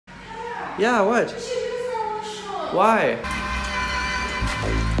Yeah, what? Why?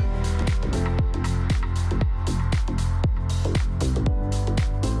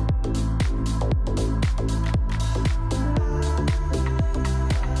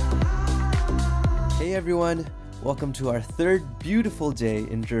 Hey everyone, welcome to our third beautiful day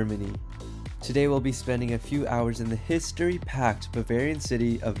in Germany. Today we'll be spending a few hours in the history-packed Bavarian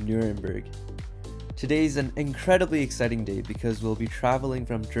city of Nuremberg. Today is an incredibly exciting day because we'll be traveling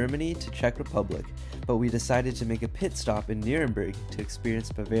from Germany to Czech Republic, but we decided to make a pit stop in Nuremberg to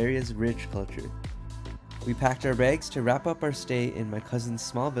experience Bavaria's rich culture. We packed our bags to wrap up our stay in my cousin's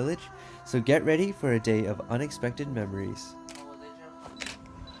small village, so get ready for a day of unexpected memories.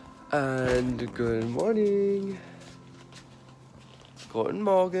 And good morning. Guten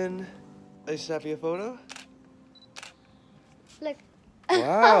Morgen. I snap you a photo? Look.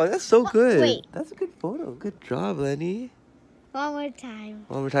 Wow, that's so good. Wait. That's a good photo. Good job, Lenny. One more time.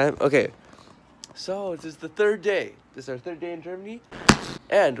 One more time? Okay. So, this is the third day. This is our third day in Germany.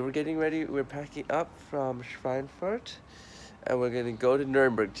 And we're getting ready. We're packing up from Schweinfurt. And we're going to go to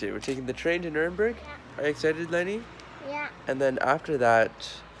Nuremberg too. We're taking the train to Nuremberg. Yeah. Are you excited, Lenny? Yeah. And then after that,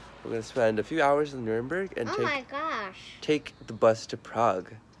 we're going to spend a few hours in Nuremberg and take the bus to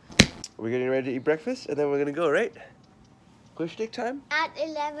Prague. We're getting ready to eat breakfast and then we're going to go, right? Frühstück time? At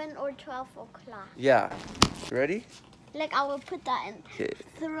 11 or 12 o'clock. Yeah. You ready? Like, I will put that in. Okay.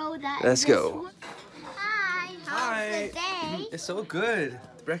 Throw that Let's in this go. one. Hi. How's the day? It's so good.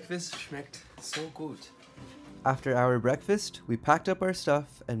 Breakfast schmeckt so gut. After our breakfast, we packed up our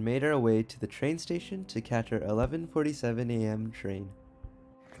stuff and made our way to the train station to catch our 11:47 a.m. train.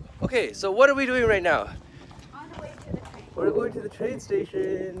 Okay, so what are we doing right now? On the way to the train. We're going to the train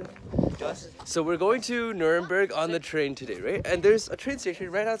station. So we're going to Nuremberg on the train today, right? And there's a train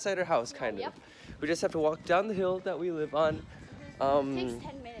station right outside our house, kind of. Yep. We just have to walk down the hill that we live on. Takes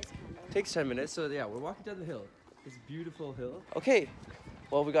 10 minutes, kind of. Takes 10 minutes, so yeah, we're walking down the hill. This beautiful hill. Okay,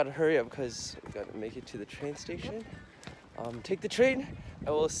 well, we gotta hurry up because we gotta make it to the train station. Take the train,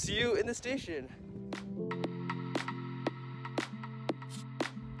 and we'll see you in the station.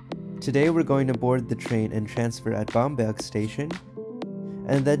 Today we're going to board the train and transfer at Bamberg station,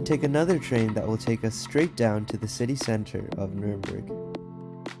 and then take another train that will take us straight down to the city center of Nuremberg.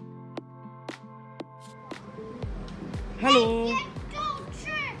 Hello! Hey, don't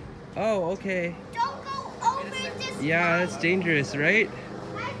trip! Oh, okay. Don't go over this Yeah, line. that's dangerous, right?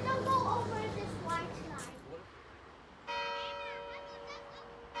 I don't go over this white line.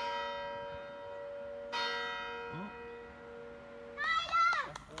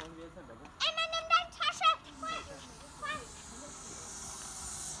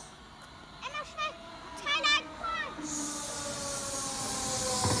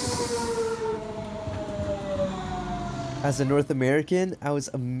 As a North American, I was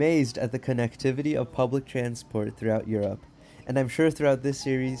amazed at the connectivity of public transport throughout Europe, and I'm sure throughout this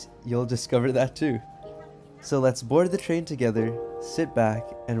series, you'll discover that too. So let's board the train together, sit back,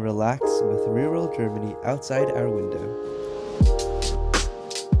 and relax with rural Germany outside our window.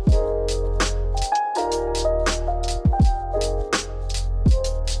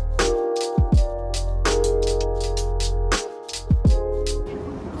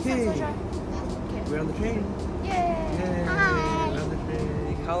 We're on the train. Yay! Hi. We're on the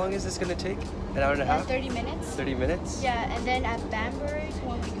train. How long is this going to take? An hour and a half? 30 minutes. 30 minutes? Yeah, and then at Bamberg,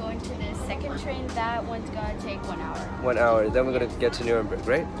 when we go into the second train, that one's gonna take 1 hour. 1 hour. Then we're going to get to Nuremberg,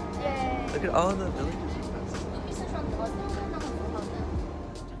 right? Yay! Look at all the villages.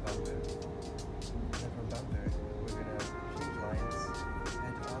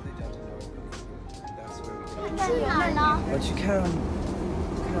 But you can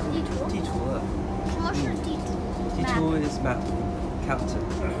地图了。什么是地图？地图 is map, captain.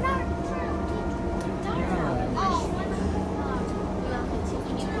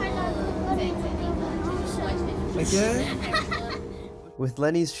 Again? With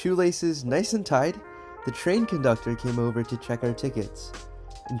Lenny's shoelaces nice and tied, the train conductor came over to check our tickets.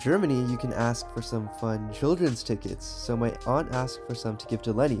 In Germany, you can ask for some fun children's tickets, so my aunt asked for some to give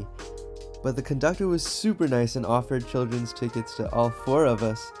to Lenny. But the conductor was super nice and offered children's tickets to all 4 of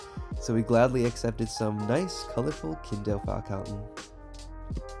us, so we gladly accepted some nice, colorful Kinderfahrkarten.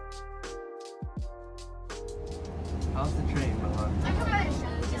 How's the train, Milan?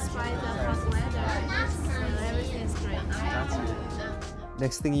 Despite the hot weather, everything's great. That's it.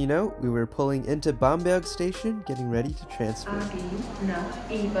 Next thing you know, we were pulling into Bamberg station, getting ready to transfer.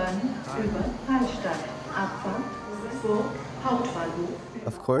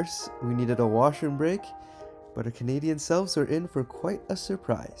 Of course, we needed a washroom break, but our Canadian selves were in for quite a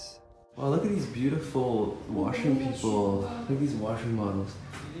surprise. Wow, look at these beautiful washroom people. Look at these washroom models.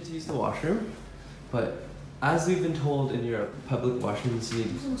 You need to use the washroom, but as we've been told in Europe, public washrooms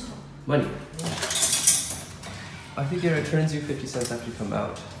need money. I think it returns you 50 cents after you come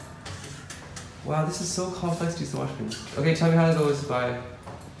out. Wow, this is so complex to use the washroom. Okay, tell me how it goes. Bye.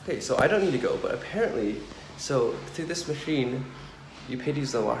 Okay, so I don't need to go, but apparently, so through this machine, you pay to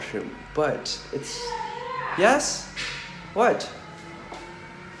use the washroom, but it's... Yes? What?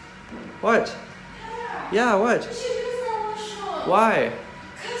 What? Yeah, what? Why?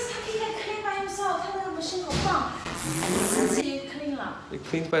 It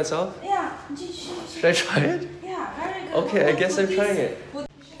cleans by itself? Yeah. Should I try it? Yeah, very good. Okay, I guess I'm trying it.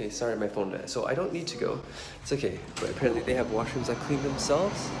 Okay, sorry, my phone died. So I don't need to go. It's okay, but apparently they have washrooms that clean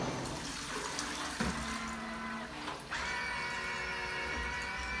themselves.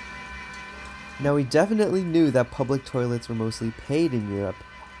 Now, we definitely knew that public toilets were mostly paid in Europe,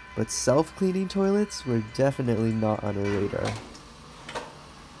 but self-cleaning toilets were definitely not on our radar.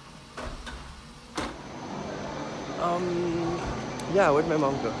 Yeah, where'd my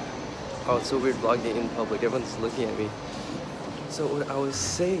mom go? Oh, it's so weird vlogging in public. Everyone's looking at me. So what I was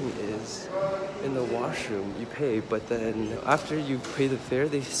saying is, in the washroom, you pay, but then after you pay the fare,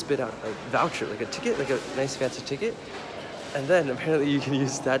 they spit out a voucher, like a ticket, like a nice fancy ticket. And then apparently you can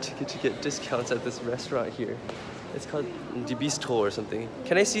use that ticket to get discounts at this restaurant here. It's called Die Bistro or something.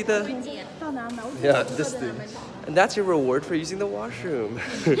 Can I see the... Yeah, this thing. And that's your reward for using the washroom.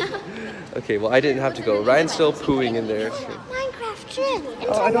 Okay, well I didn't have to go. Ryan's still pooing in there. Minecraft trip.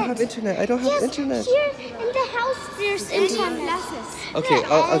 Oh, I don't have internet. I don't have internet. Here in the house, there's internet. Okay,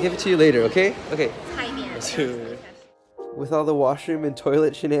 I'll give it to you later, okay? Okay. With all the washroom and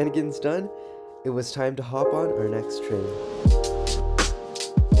toilet shenanigans done, it was time to hop on our next train.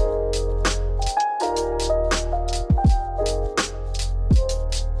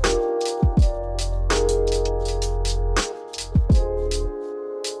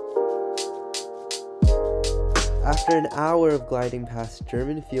 After an hour of gliding past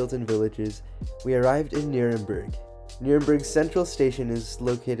German fields and villages, we arrived in Nuremberg. Nuremberg's central station is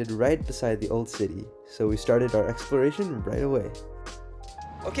located right beside the old city, so we started our exploration right away.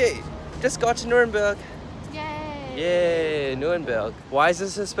 Okay, just got to Nuremberg. Yay! Yay, Nuremberg. Why is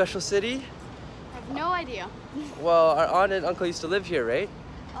this a special city? I have no idea. Well, our aunt and uncle used to live here, right?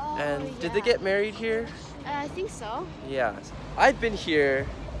 Oh, And did they yeah. get married here? I think so. Yeah. I've been here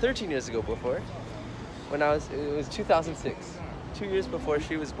 13 years ago before. It was 2006. 2 years before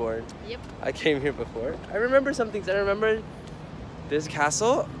she was born. Yep. I came here before. I remember some things. I remember this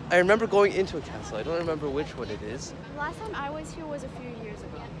castle. I remember going into a castle. I don't remember which one it is. Last time I was here was a few years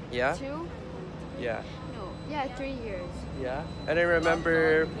ago. Yeah? 2? Yeah. No. Yeah, 3 years. Yeah. And I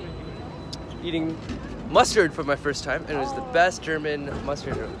remember eating mustard for my first time, and it was the best German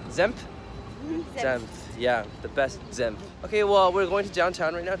mustard. Senf? Senf. Yeah, the best Senf. Okay, well, we're going to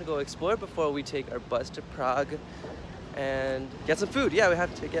downtown right now to go explore before we take our bus to Prague and get some food. Yeah, we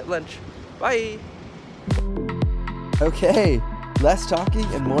have to get lunch. Bye! Okay, less talking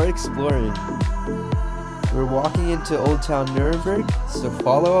and more exploring. We're walking into Old Town Nuremberg, so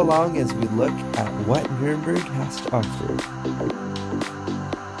follow along as we look at what Nuremberg has to offer.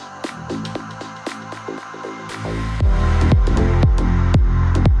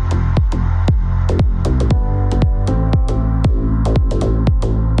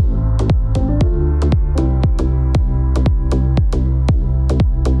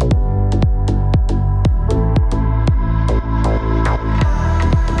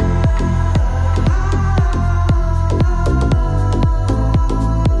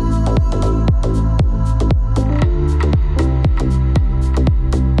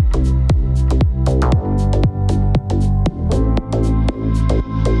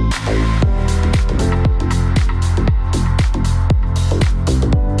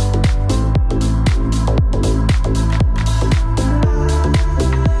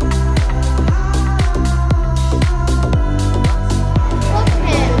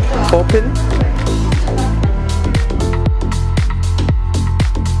 Open.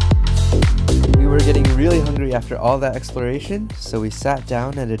 We were getting really hungry after all that exploration, so we sat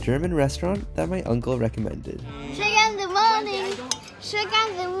down at a German restaurant that my uncle recommended. Sugar in the morning. Sugar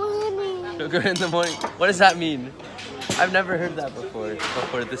in the morning. Sugar in the morning. What does that mean? I've never heard that before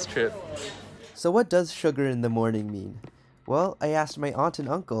this trip. So what does sugar in the morning mean? Well, I asked my aunt and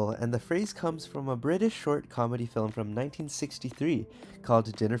uncle, and the phrase comes from a British short comedy film from 1963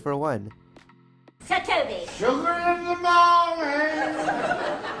 called Dinner for One. So Toby. Sugar in the morning.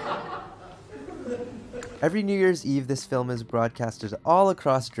 Every New Year's Eve, this film is broadcasted all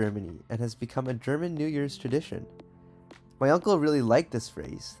across Germany and has become a German New Year's tradition. My uncle really liked this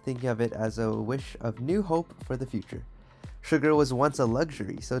phrase, thinking of it as a wish of new hope for the future. Sugar was once a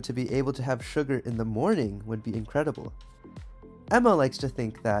luxury, so to be able to have sugar in the morning would be incredible. Emma likes to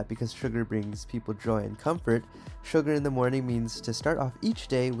think that because sugar brings people joy and comfort, sugar in the morning means to start off each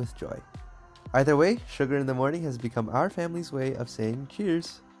day with joy. Either way, sugar in the morning has become our family's way of saying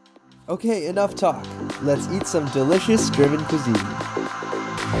cheers. Okay, enough talk. Let's eat some delicious German cuisine.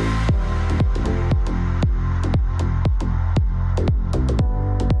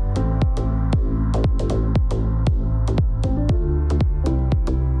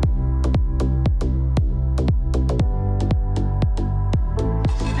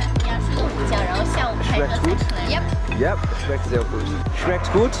 Yep, schmeckt sehr gut.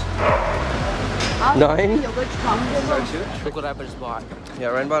 Schmeckt gut? Nein? Look what I just bought. Yeah,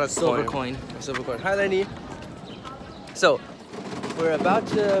 Ryan bought a Silver coin. A silver coin. Hi, Lenny. So, we're about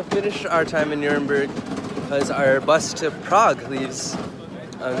to finish our time in Nuremberg because our bus to Prague leaves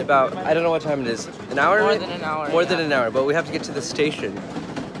in about, I don't know what time it is. An hour? More than an hour. More than an hour, but we have to get to the station.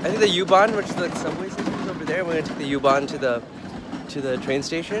 I think the U-Bahn, which is like subway station, is over there. We're going to take the U-Bahn to the train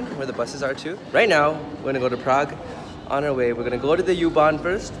station where the buses are too. Right now, we're going to go to Prague. On our way, we're going to go to the U-Bahn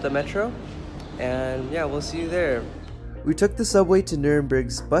first, the metro, and yeah, we'll see you there. We took the subway to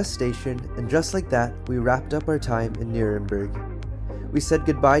Nuremberg's bus station, and just like that, we wrapped up our time in Nuremberg. We said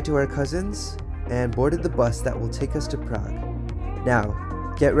goodbye to our cousins and boarded the bus that will take us to Prague.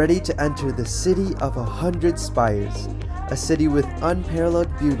 Now, get ready to enter the city of 100 spires, a city with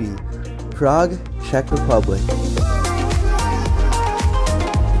unparalleled beauty, Prague, Czech Republic.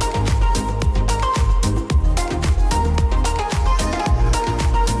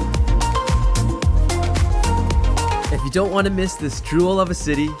 If you don't want to miss this jewel of a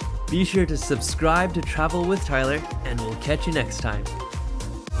city, be sure to subscribe to Travel with Tyler, and we'll catch you next time.